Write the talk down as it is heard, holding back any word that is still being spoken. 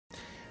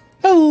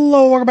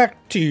Hello, welcome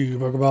back to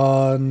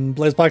Pokemon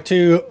Blaze Black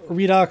 2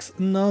 Redux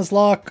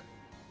Nuzlocke.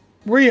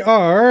 We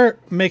are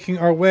making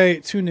our way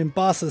to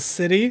Nimbasa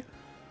City.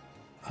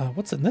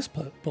 What's in this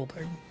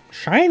building?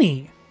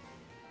 Shiny!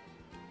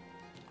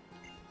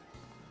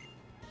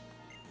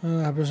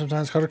 Happens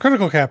sometimes called a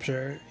critical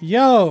capture.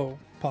 Yo!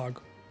 Pog.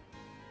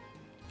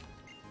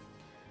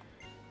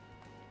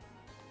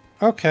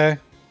 Okay.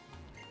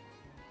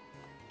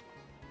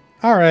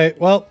 Alright,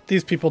 well,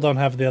 these people don't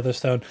have the other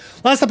stone.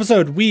 Last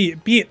episode, we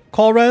beat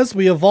Colress,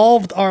 we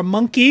evolved our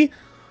monkey,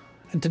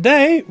 and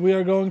today we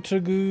are going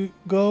to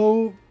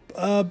go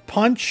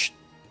punch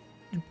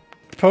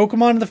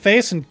Pokemon in the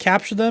face and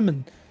capture them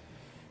and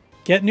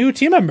get new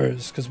team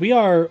members, because we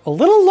are a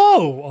little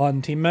low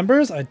on team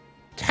members. I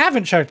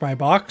haven't checked my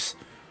box,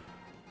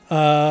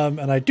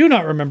 and I do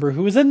not remember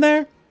who is in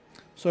there.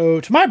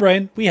 So, to my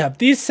brain, we have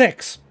these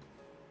 6.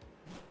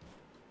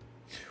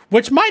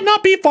 Which might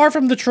not be far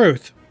from the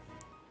truth.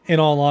 In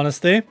all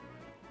honesty.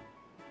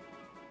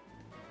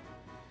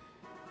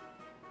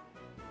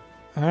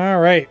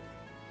 Alright.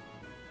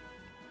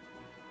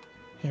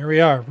 Here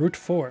we are, Route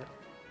 4.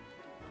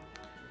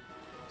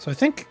 So I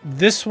think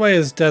this way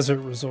is Desert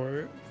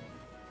Resort.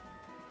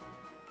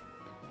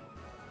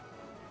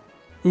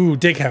 Ooh,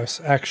 Dig House,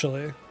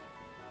 actually.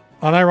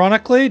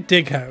 Unironically,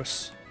 Dig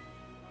House.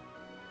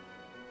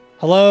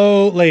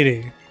 Hello,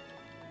 lady.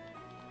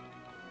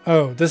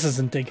 Oh, this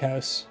isn't Dig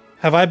House.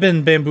 Have I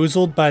been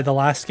bamboozled by the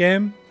last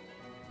game?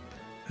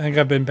 I think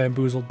I've been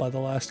bamboozled by the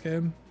last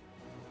game.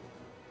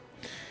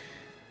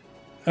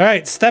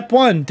 Alright, step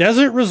 1,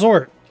 Desert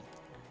Resort.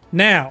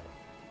 Now,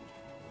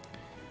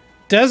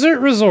 Desert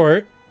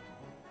Resort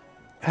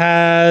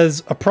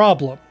has a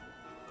problem.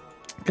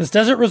 Because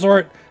Desert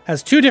Resort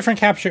has 2 different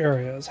capture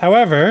areas.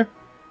 However,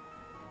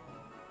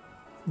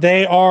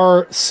 they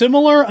are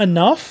similar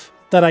enough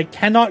that I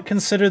cannot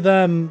consider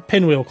them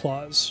pinwheel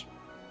claws.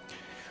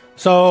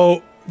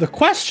 So, the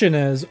question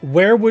is,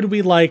 where would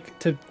we like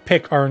to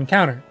pick our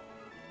encounter?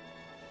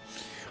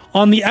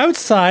 On the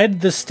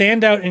outside, the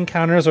standout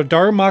encounters are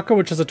Darumaka,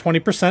 which is a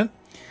 20%,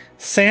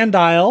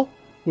 Sandile,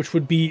 which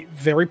would be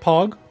very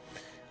pog,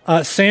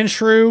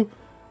 Sandshrew,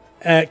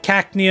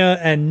 Cacnea,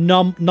 and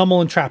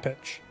Nummel and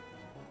Trapinch.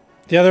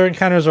 The other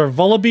encounters are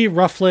Vullaby,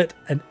 Rufflet,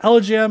 and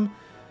Elegium,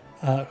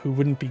 who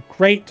wouldn't be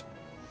great,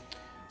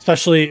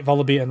 especially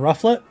Vullaby and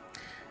Rufflet.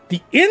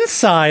 The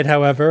inside,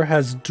 however,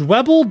 has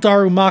Dwebble,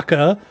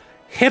 Darumaka,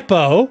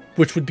 Hippo,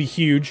 which would be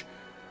huge,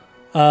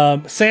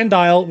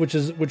 Sandile,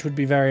 which would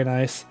be very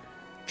nice,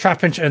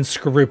 Trapinch, and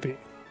Skorupi.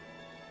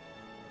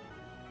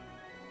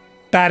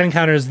 Bad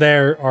encounters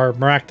there are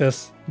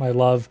Maractus, my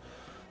love,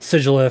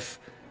 Sigilyph,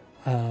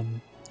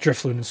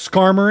 Drifloon, and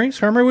Skarmory.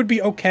 Skarmory would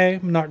be okay,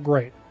 not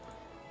great.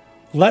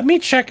 Let me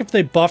check if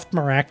they buffed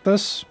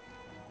Maractus.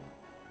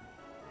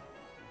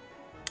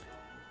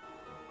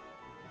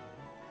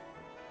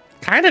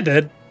 Kinda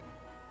did.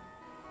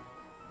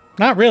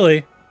 Not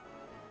really.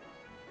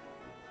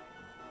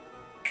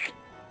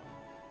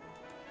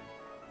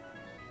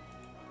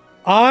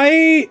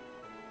 I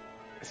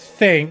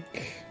think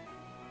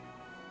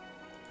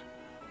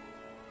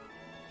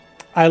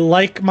I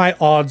like my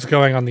odds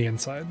going on the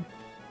inside.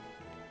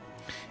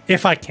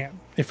 If I can.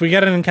 If we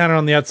get an encounter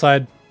on the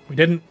outside, we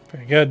didn't.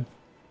 Very good.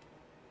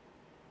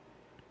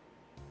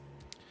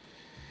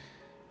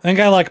 I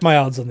think I like my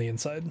odds on the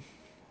inside.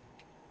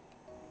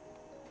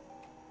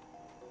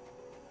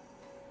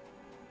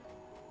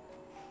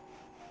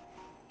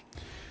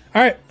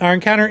 Alright, our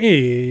encounter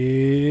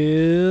is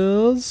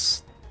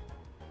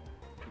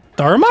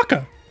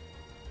Darumaka.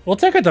 We'll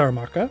take a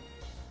Darumaka.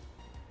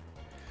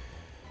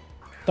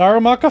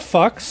 Darumaka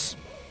fucks.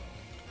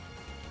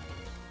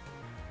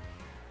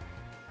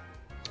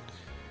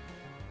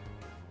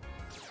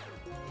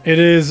 It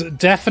is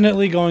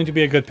definitely going to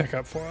be a good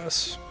pickup for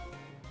us.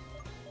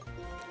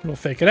 We'll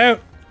fake it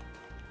out.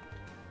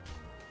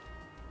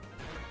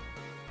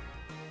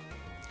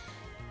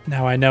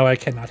 Now I know I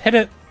cannot hit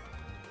it.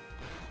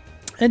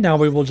 And now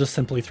we will just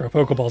simply throw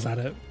Pokeballs at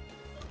it.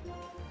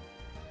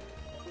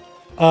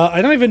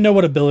 I don't even know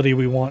what ability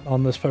we want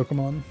on this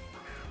Pokemon.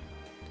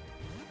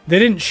 They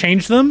didn't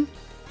change them,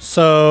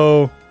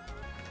 so...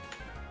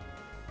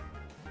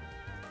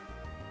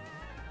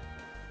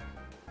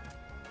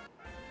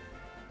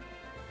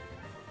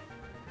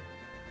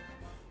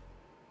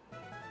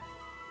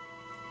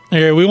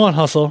 Okay, we want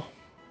Hustle.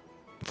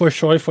 For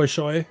sure, for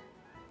sure. And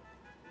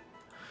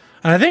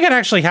I think it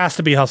actually has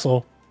to be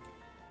Hustle.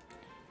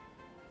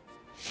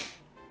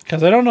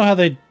 Because I don't know how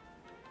they...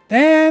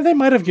 they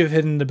might have given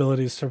hidden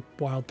abilities to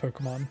wild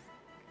Pokemon.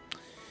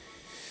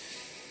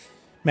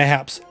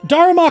 Mayhaps.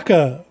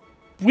 Darumaka!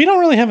 We don't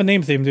really have a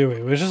name theme, do we?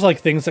 It's just like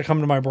things that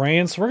come to my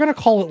brain, so we're going to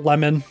call it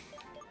Lemon.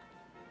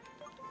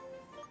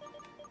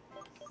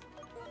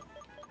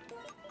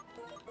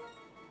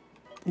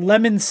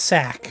 Lemon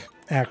Sack,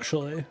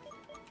 actually.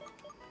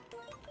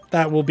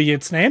 That will be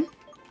its name.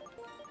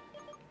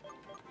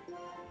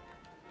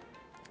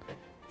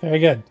 Very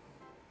good.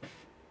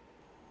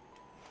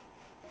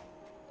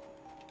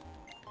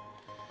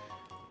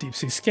 Deep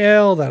Sea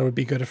Scale, that would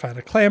be good if I had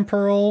a Clam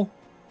Pearl.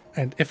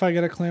 And if I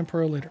get a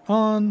Clamperl later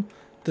on,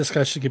 this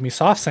guy should give me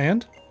soft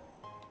sand.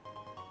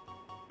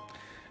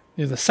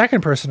 You're the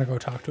second person to go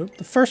talk to him.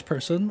 The first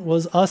person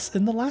was us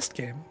in the last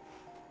game.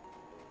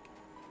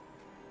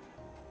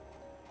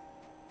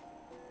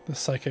 The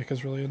psychic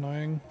is really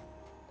annoying.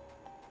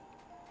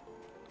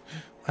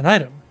 An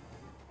item.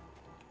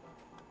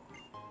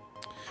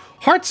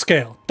 Heart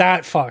scale.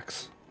 That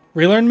fucks.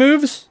 Relearn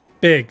moves?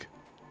 Big.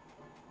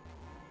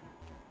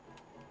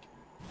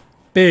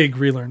 Big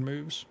relearn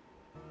moves.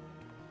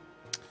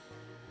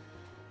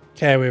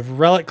 Okay, we have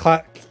relic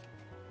Hi,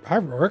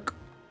 Rourke.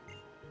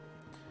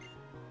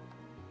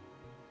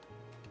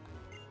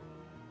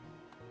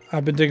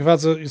 I've been digging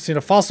fossils. You've seen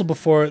a fossil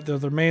before. They're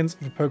the remains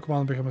of a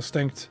Pokemon that become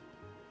extinct.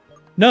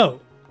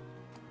 No.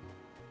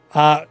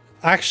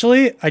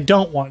 Actually, I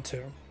don't want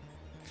to.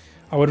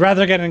 I would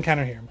rather get an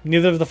encounter here.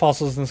 Neither of the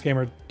fossils in this game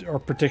are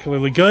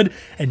particularly good,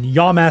 and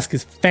Yamask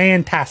is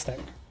fantastic.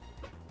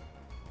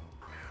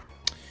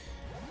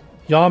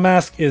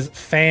 Yamask is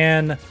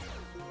fantastic.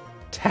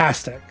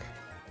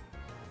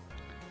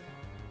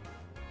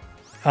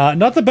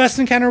 Not the best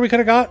encounter we could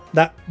have got.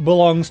 That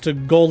belongs to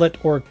Golett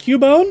or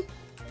Cubone.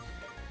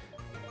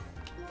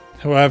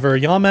 However,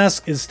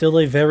 Yamask is still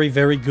a very,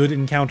 very good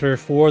encounter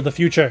for the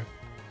future.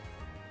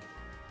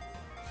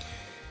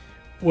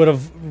 Would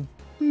have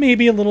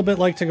maybe a little bit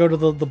liked to go to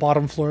the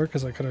bottom floor,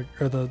 because I could have,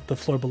 or the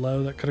floor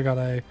below, that could have got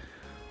a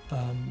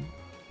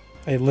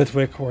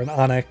Litwick or an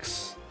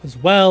Onyx as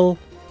well.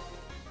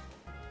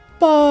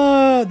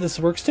 But this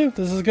works too.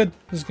 This is good.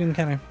 This is a good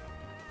encounter.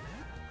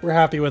 We're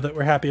happy with it.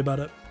 We're happy about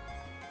it.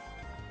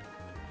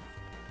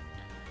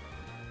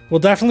 Will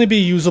definitely be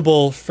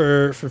usable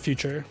for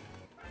future.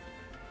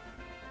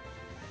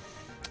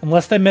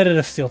 Unless they made it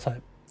a steel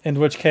type. In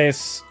which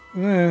case,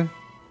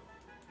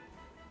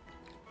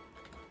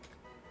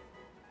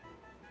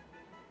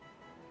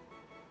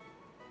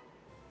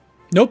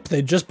 Nope,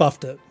 they just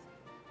buffed it.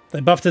 They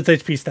buffed its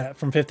HP stat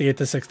from 58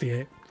 to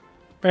 68.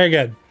 Very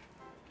good.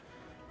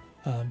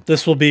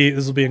 This will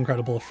be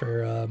incredible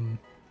for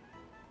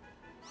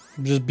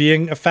just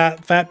being a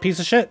fat piece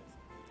of shit.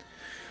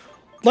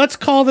 Let's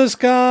call this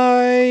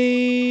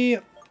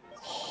guy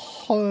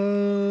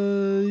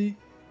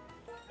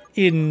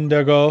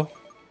Indigo.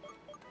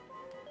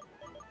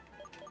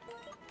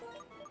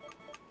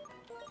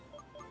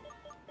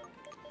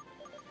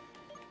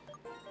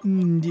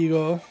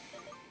 Indigo.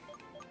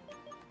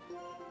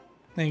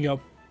 There you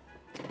go.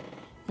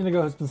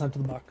 Indigo has been sent to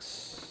the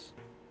box.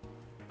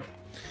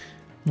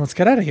 Let's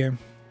get out of here.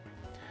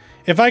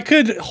 If I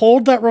could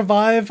hold that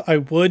revive, I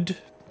would,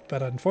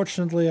 but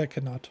unfortunately I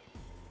cannot.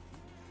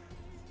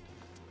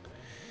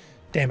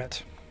 Damn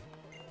it.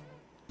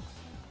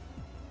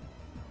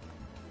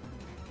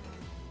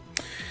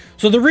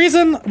 So the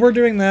reason we're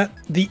doing that,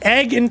 the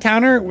egg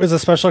encounter was a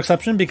special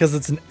exception because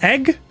it's an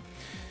egg.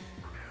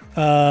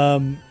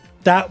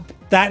 That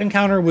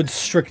encounter would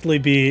strictly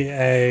be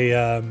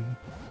a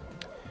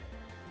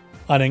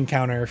an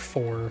encounter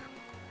for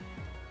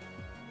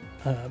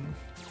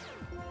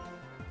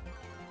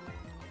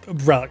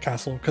Relic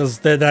Castle, because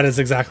that is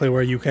exactly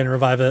where you can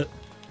revive it.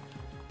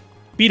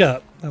 Beat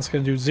up. That's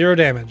going to do 0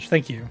 damage.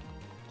 Thank you.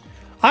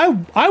 I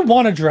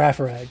want a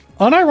Giraffrag.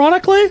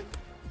 Unironically,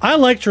 I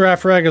like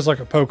Giraffrag as like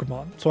a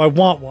Pokemon, so I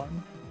want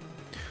one.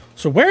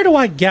 So where do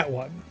I get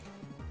one?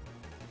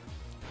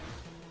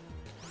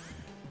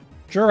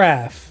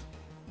 Giraffe.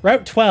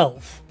 Route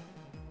 12.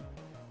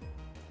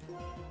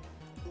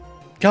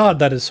 God,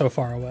 that is so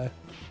far away.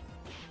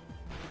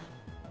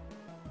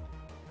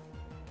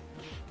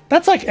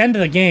 That's like end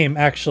of the game,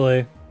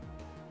 actually.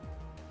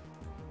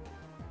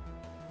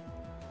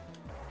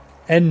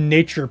 And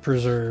Nature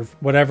Preserve,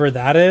 whatever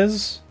that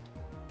is.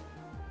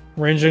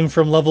 Ranging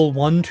from level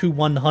 1 to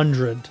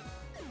 100.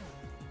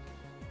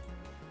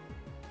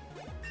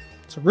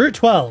 So Route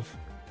 12.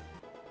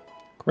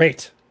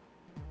 Great.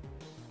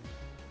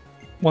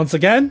 Once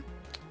again,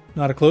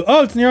 not a clue.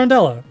 Oh, it's near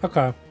Undella.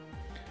 Okay.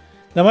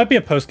 That might be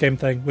a post-game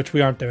thing, which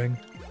we aren't doing.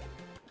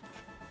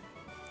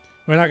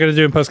 We're not going to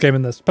do a post-game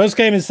in this.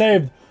 Post-game is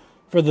saved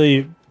for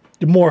the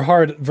more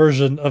hard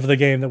version of the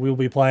game that we will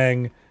be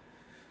playing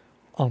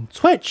on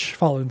Twitch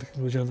following the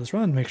conclusion of this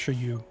run. Make sure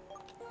you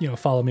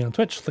follow me on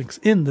Twitch. Links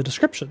in the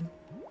description.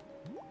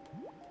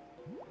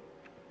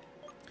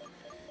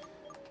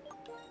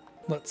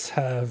 Let's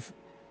have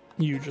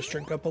you just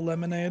drink up a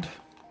lemonade.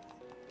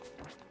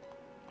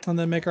 And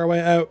then make our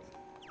way out.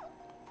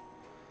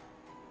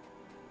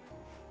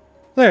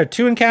 There,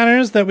 2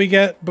 encounters that we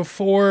get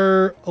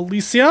before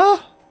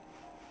Elysia.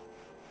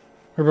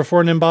 Or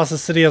before Nimbasa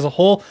City as a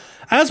whole.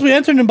 As we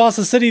enter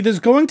Nimbasa City, there's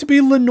going to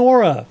be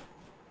Lenora.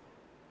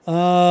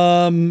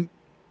 And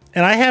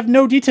I have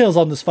no details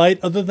on this fight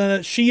other than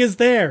that she is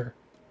there.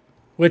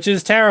 Which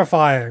is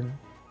terrifying.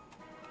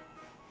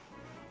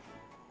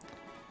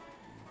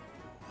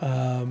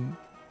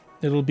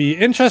 It'll be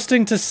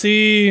interesting to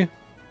see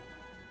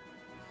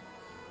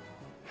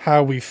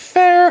how we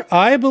fare.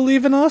 I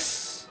believe in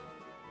us.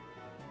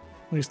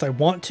 At least I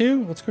want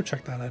to. Let's go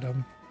check that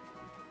item.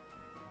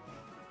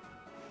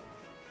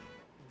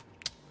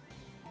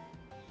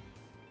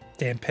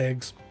 Damn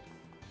pigs.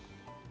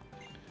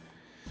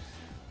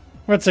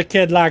 What's a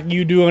kid like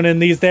you doing in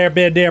these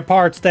there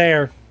parts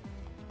there?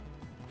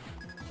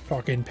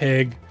 Fucking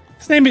pig.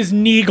 His name is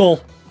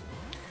Neagle.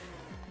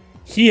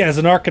 He has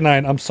an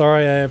Arcanine. I'm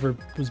sorry I ever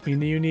was mean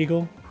to you,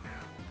 Neagle.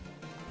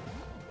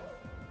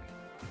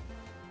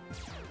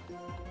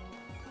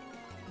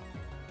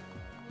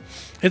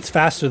 It's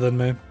faster than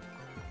me.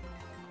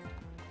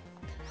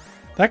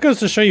 That goes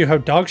to show you how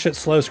dogshit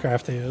slow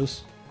Scrafty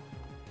is.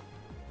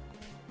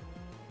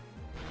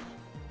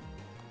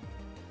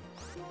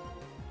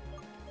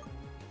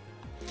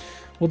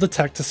 We'll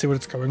detect to see what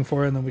it's going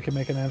for, and then we can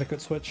make an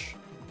adequate switch.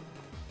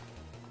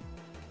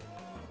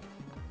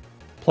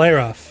 Play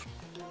rough.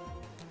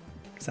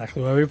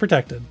 Exactly what we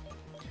protected.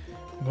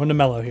 I'm going to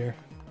mellow here.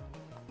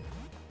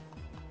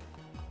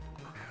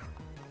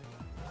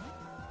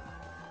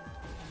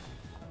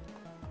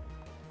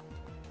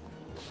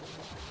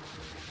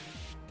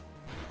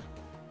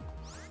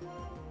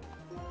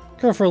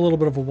 Go for a little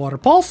bit of a water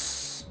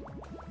pulse.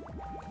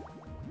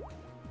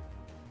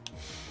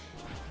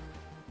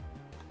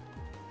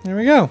 There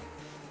we go.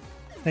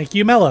 Thank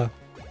you, Mellow.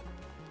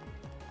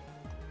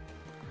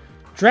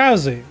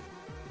 Drowsy.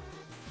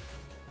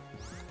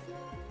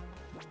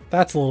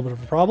 That's a little bit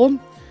of a problem.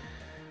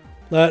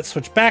 Let's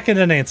switch back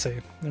into Nancy,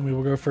 and we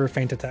will go for a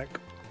feint attack.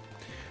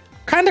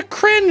 Kinda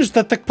cringe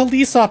that the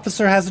police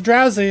officer has a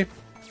Drowsy.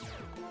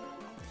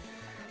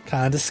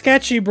 Kinda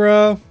sketchy,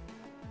 bro.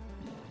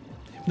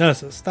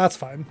 Hypnosis, that's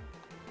fine.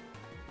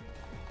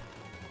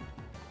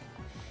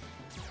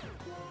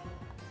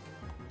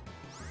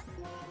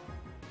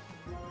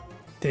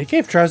 They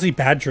gave Drowsy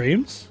bad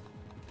dreams?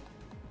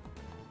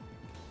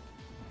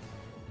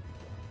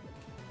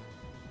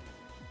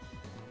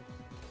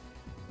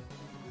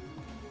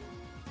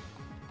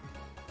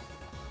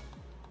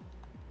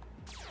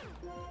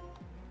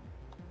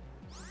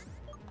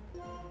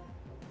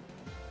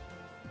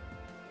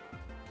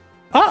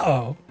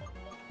 Uh-oh.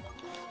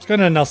 Let's go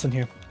to Nelson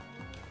here.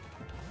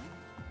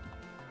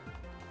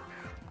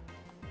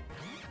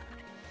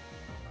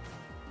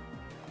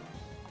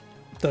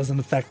 Doesn't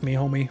affect me,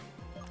 homie.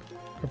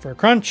 Go for a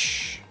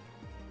crunch.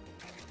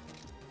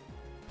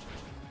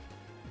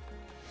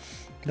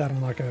 That'll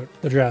knock out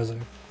the Drowsy.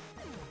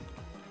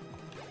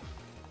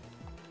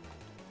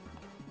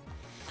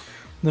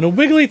 Then a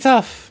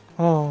Wigglytuff.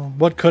 Oh,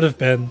 what could have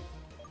been.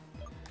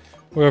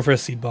 We'll go for a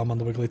Seed Bomb on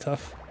the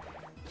Wigglytuff.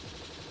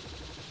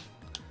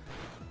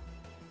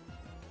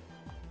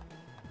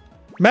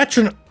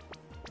 Metron.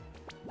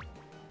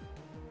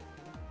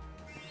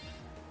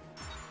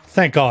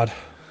 Thank God.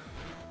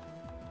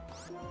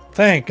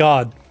 Thank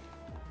God.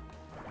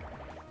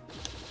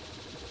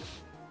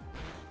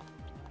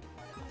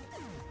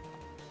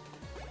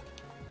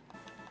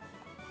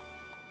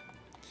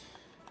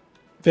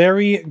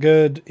 Very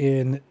good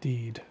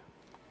indeed.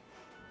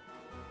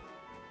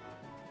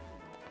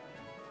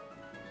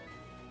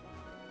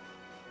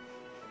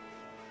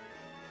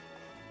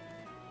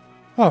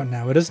 Oh,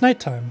 now it is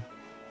nighttime.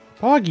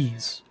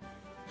 Poggies.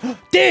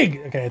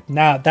 Dig! Okay,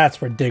 now that's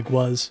where Dig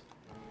was.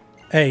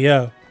 Hey,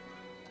 yo.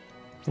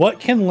 What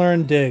can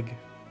learn Dig?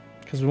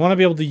 Because we want to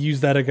be able to use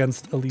that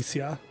against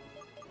Alicia.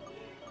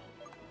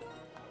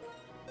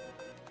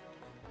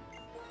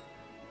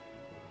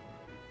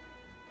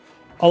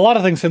 A lot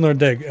of things can learn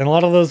Dig, and a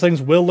lot of those things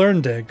will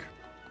learn Dig.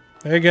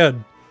 Very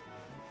good.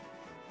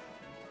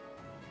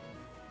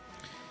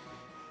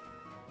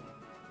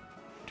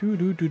 Do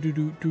do do do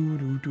do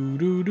do do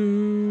do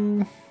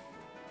do.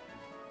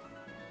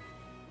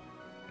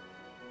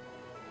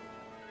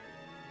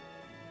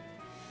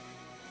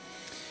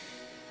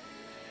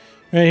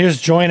 All right,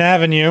 here's Joint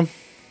Avenue.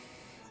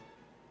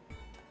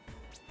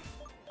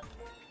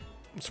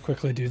 Let's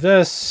quickly do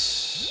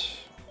this.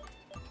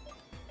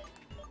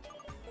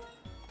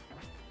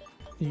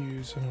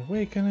 Use an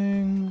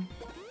Awakening.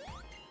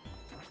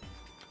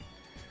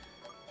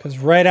 Because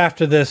right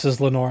after this is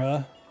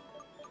Lenora.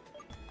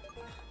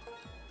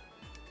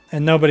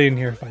 And nobody in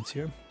here fights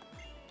you.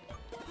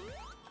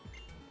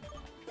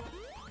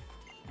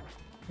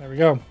 There we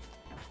go.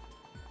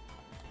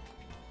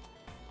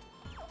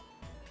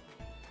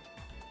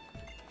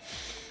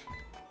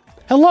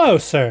 Hello,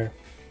 sir.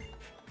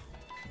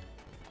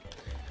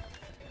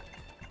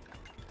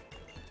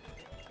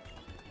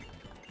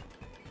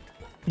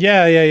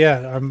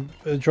 Yeah. I'm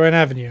Joint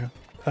Avenue.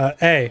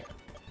 A.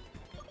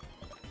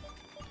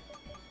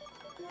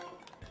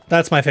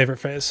 That's my favorite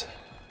phase.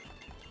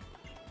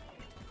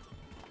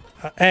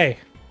 A.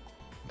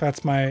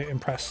 That's my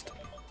impressed.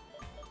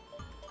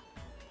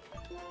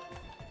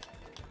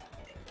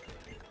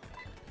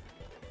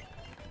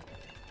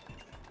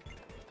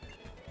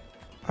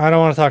 I don't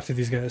want to talk to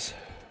these guys.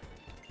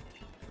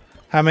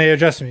 How may you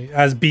address me?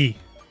 As B.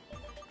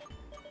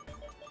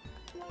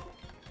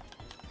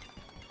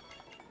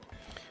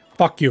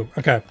 Fuck you.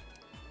 Okay.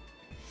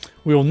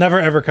 We will never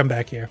ever come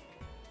back here.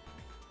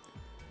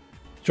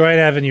 Joint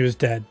Avenue is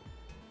dead.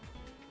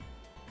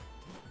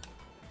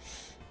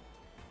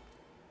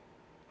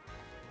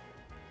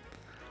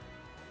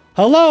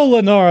 Hello,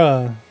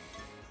 Lenora.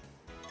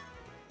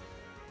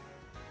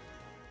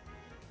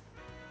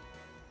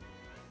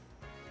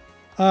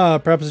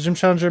 Perhaps a gym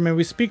challenger, may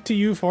we speak to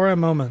you for a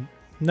moment?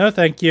 No,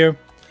 thank you.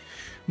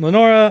 I'm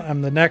Lenora,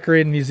 I'm the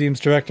Nacarian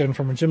Museum's director and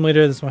former gym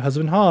leader. This is my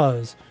husband,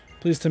 Hawes.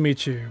 Pleased to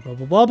meet you. Blah,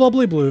 blah, blah, blah,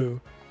 blah,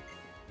 blue.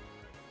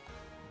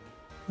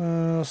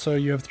 So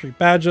you have 3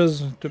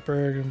 badges.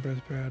 Dipperg and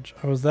Birth badge.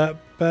 Oh, is that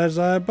badge?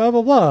 Blah,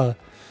 blah, blah. I'd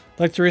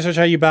like to research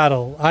how you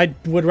battle. I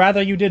would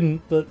rather you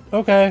didn't, but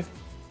okay.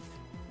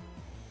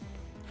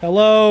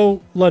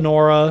 Hello,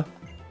 Lenora.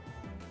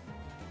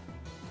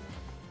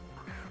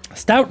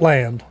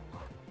 Stoutland.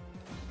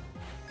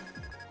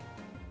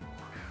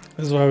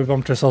 This is why we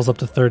bumped ourselves up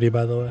to 30,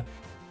 by the way.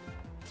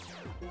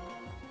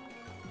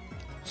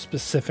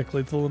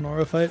 Specifically the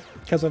Lenora fight,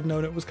 because I've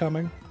known it was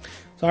coming.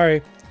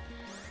 Sorry.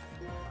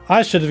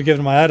 I should have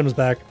given my items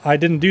back. I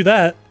didn't do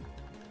that.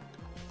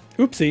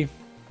 Oopsie.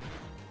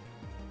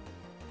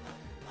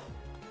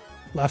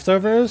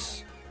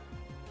 Leftovers?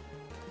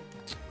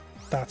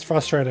 That's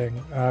frustrating,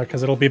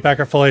 because it'll be back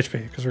at full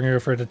HP, because we're going to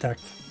go for a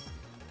detect.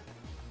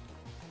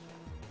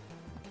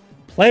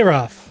 Play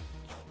rough.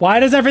 Why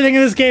does everything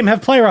in this game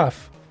have play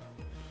rough?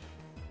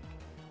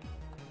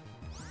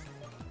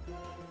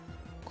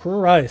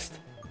 Christ.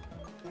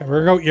 Okay,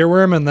 we're gonna go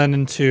earworm and then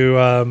into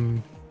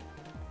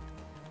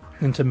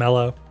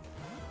mellow.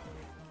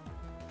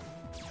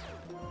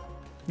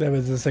 That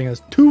was this thing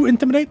has 2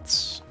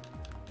 intimidates.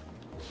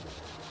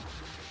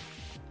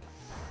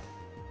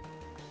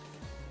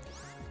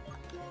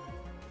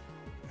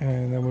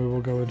 And then we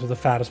will go into the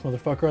fattest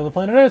motherfucker on the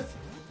planet Earth.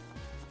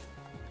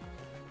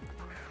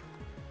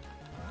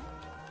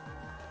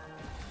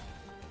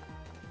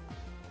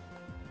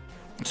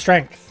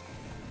 Strength.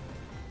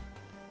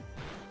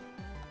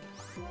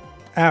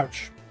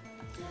 Ouch.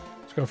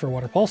 Let's go for a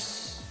water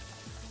pulse.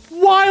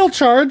 Wild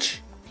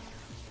charge!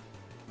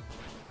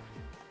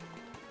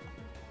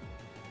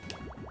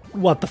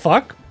 What the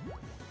fuck?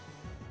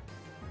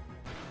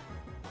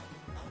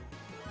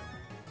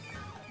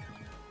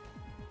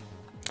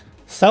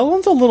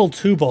 Selwyn's a little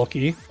too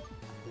bulky.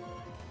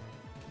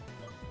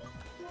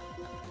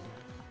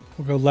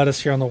 We'll go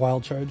lettuce here on the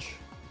wild charge,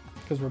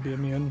 because we'll be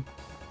immune.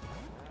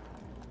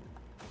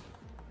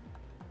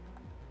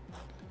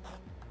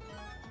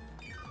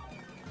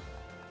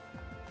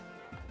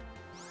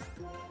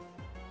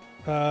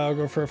 I'll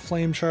go for a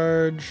flame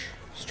charge.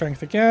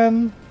 Strength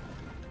again.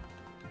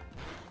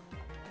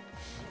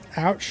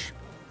 Ouch.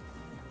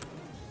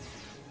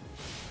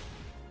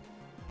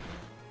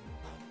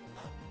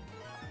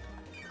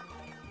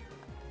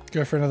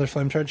 Go for another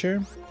flame charge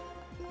here.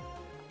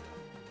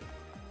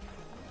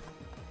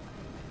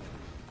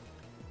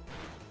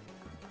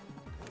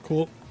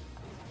 Cool.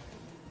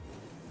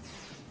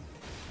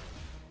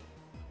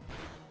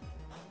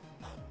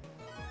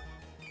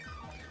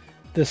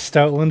 This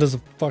Stoutland is a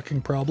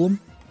fucking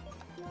problem.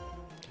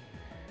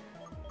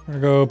 We're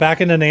gonna go back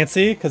into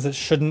Nancy because it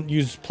shouldn't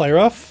use play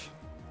rough.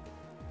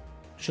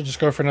 Should just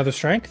go for another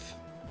strength.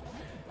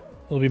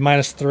 It'll be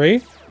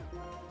 -3.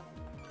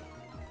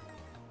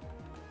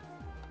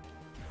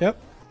 Yep.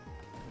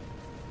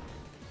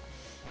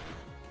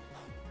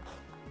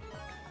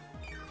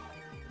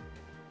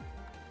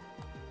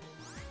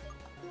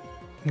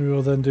 We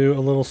will then do a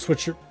little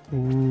switch.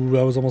 Ooh,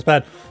 that was almost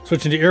bad.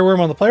 Switch into earworm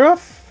on the play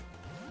rough.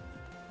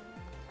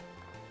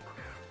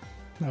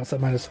 Now it's at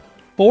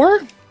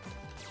 -4.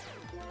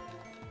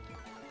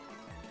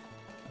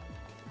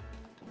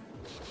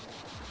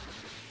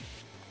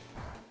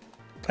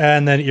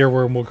 And then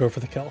earworm will go for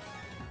the kill.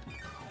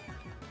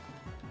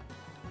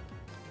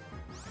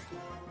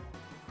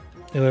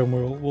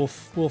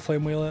 We'll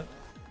flame wheel it.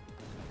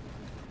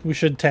 We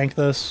should tank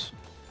this.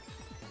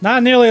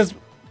 Not nearly as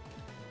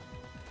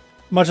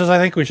much as I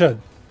think we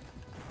should.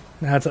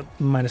 Now it's at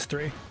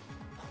 -3.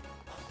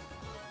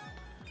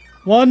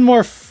 One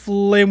more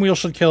flame wheel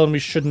should kill and we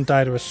shouldn't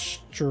die to a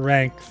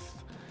strength.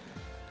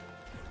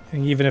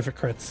 And even if it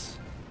crits.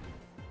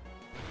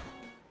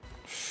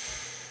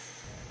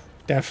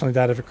 Definitely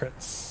died if it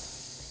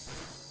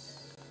crits.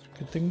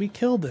 Good thing we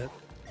killed it.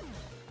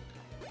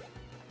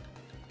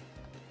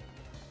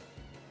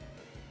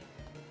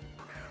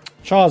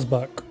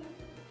 Chawsbuck.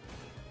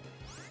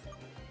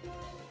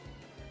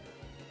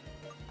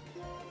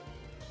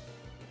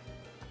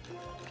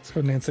 Let's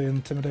go Nancy and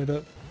intimidate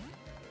it.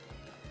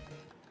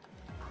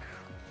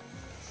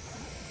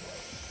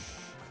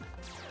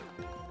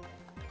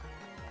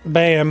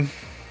 Bam.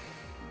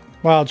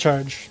 Wild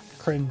charge.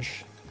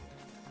 Cringe.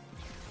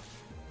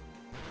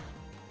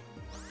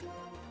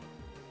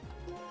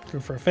 Go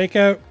for a fake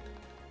out.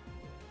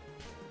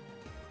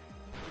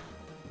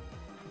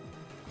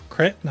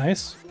 Crit.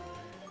 Nice.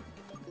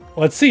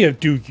 Let's see if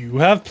do you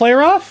have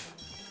player off?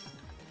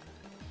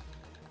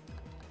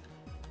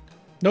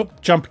 Nope.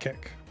 Jump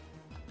kick.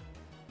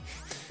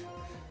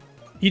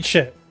 Eat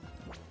shit.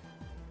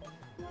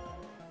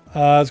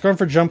 It's going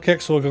for jump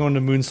kick, so we'll go into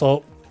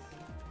moonsault.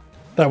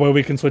 That way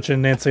we can switch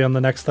in Nancy on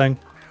the next thing.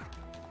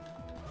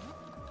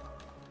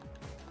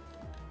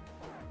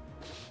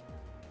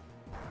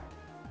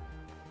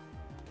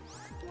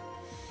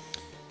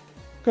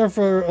 Go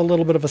for a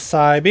little bit of a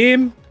Psy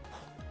beam.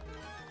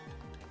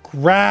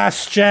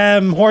 Grass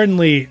Gem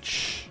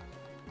Hornleech.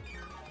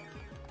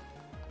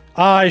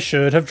 I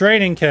should have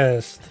Draining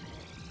Kissed.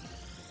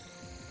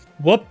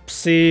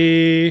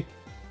 Whoopsie.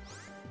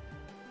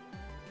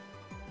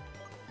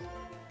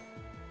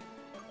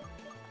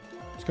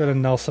 Let's go to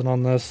Nelson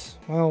on this.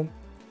 Well,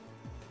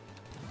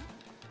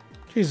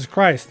 Jesus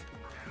Christ.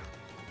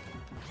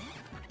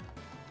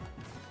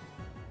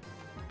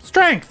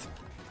 Strength!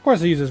 Of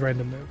course he uses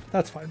random move.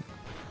 That's fine.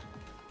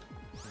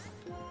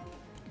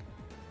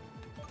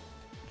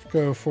 Let's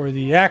go for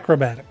the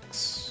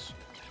acrobatics.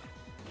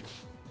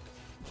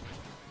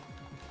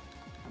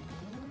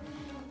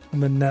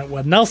 And then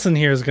what Nelson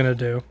here is going to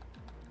do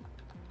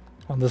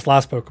on this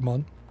last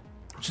Pokemon.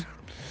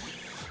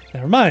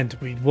 Never mind,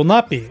 we will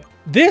not be.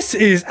 This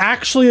is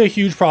actually a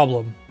huge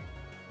problem.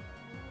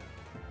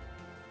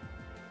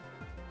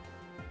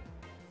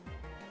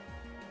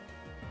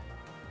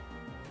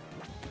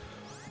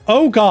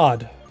 Oh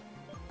God.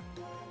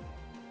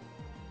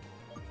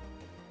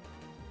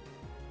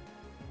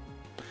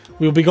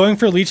 We will be going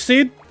for Leech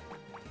Seed.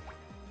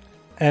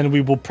 And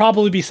we will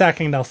probably be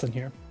sacking Nelson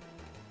here.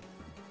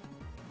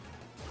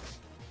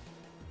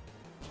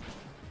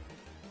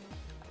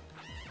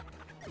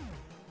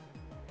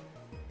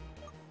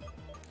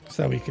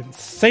 So we can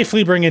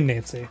safely bring in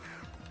Nancy.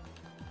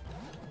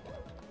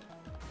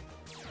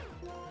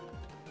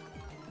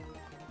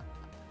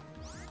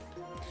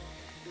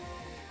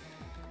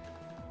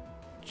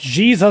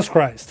 Jesus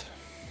Christ.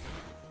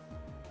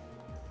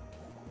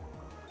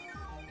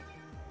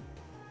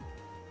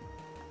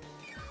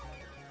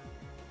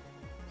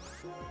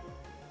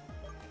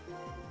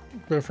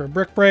 Go for a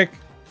Brick Break.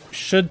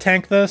 Should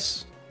tank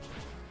this.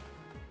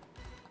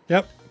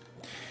 Yep.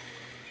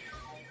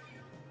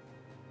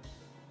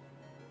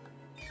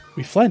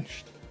 We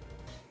flinched.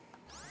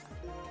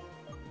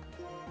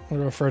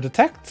 We'll go for a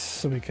Detect,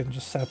 so we can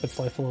just sap its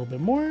life a little bit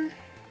more.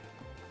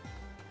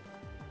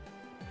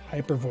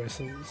 Hyper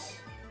Voices.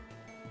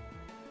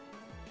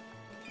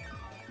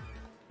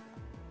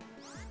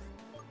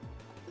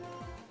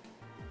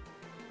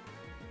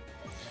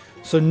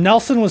 So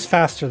Nelson was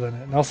faster than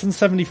it. Nelson's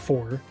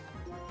 74,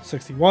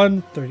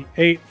 61,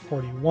 38,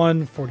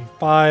 41,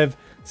 45,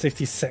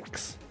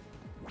 66.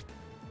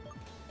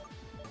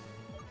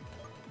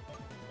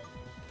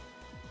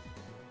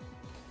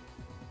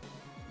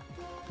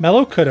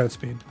 Mellow could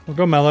outspeed. We'll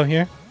go Mellow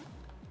here.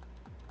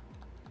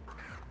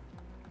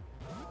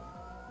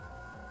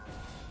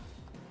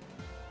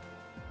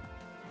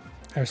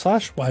 Air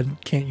Slash. Why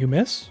can't you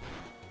miss?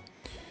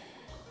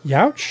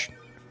 Youch.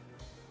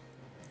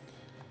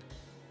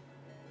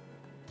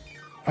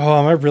 Oh,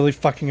 am I really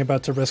fucking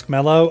about to risk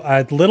Mellow?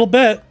 A little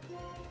bit.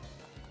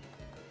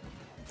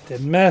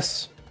 Didn't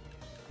miss.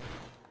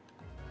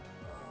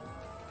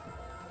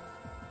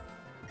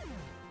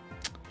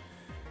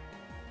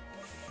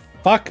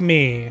 Fuck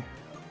me.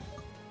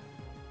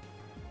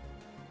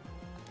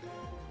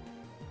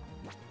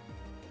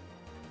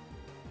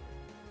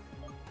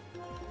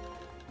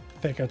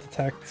 Fake out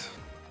Detect.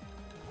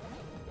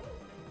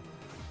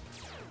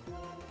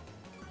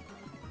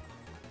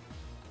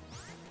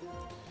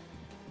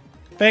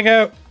 Fake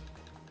out.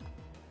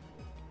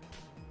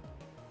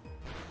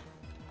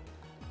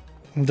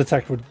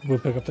 Detect would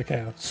pick up the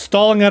KO.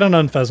 Stalling at an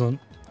Unpheasant.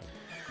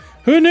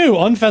 Who knew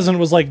Unpheasant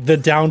was like the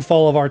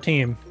downfall of our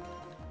team?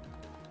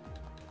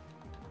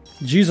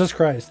 Jesus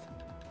Christ.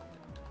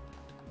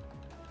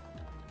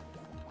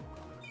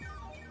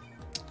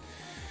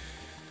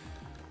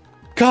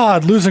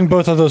 God, losing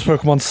both of those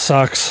Pokemon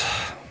sucks.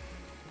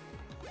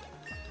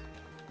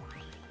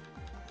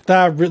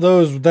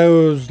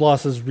 Those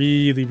losses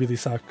really, really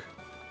suck.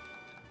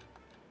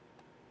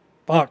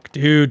 Fuck,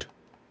 dude.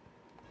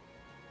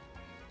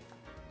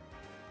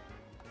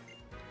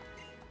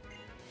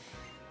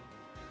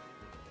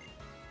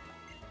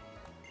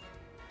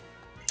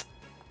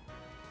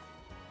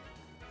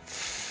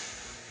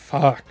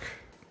 Fuck.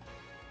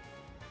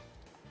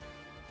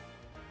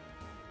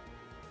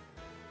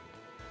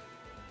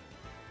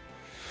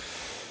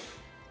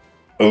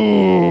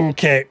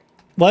 Okay.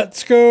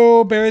 Let's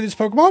go bury these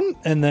Pokemon,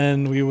 and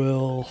then we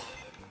will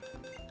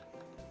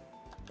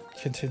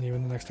continue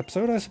in the next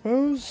episode, I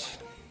suppose.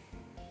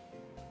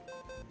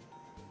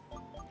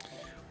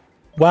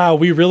 Wow,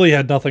 we really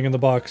had nothing in the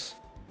box.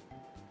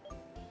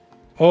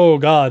 Oh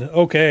god,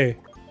 okay.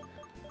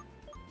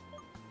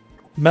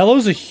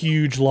 Mellow's a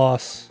huge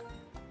loss.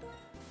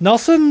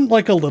 Nelson,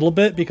 like, a little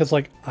bit, because,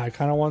 like, I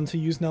kind of wanted to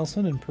use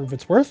Nelson and prove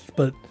its worth,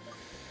 but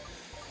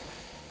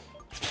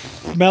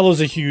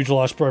Mellow's a huge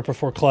loss right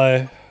before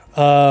Clay.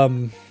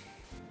 Damn.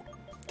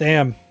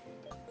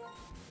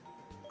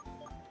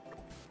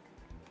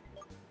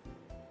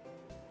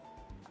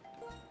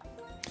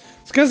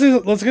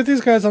 Let's get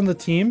these guys on the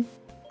team.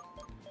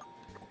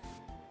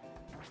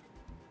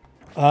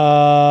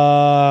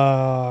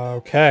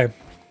 Okay.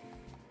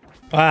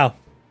 Wow.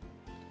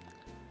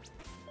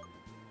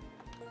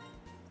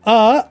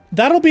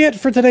 That'll be it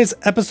for today's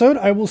episode.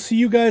 I will see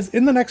you guys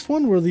in the next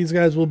one, where these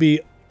guys will be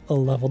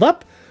leveled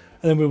up,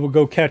 and then we will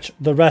go catch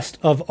the rest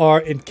of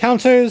our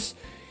encounters.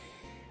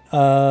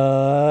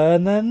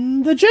 And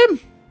then the gym.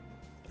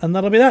 And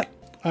that'll be that.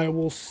 I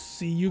will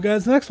see you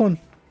guys next one.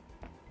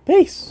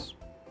 Peace.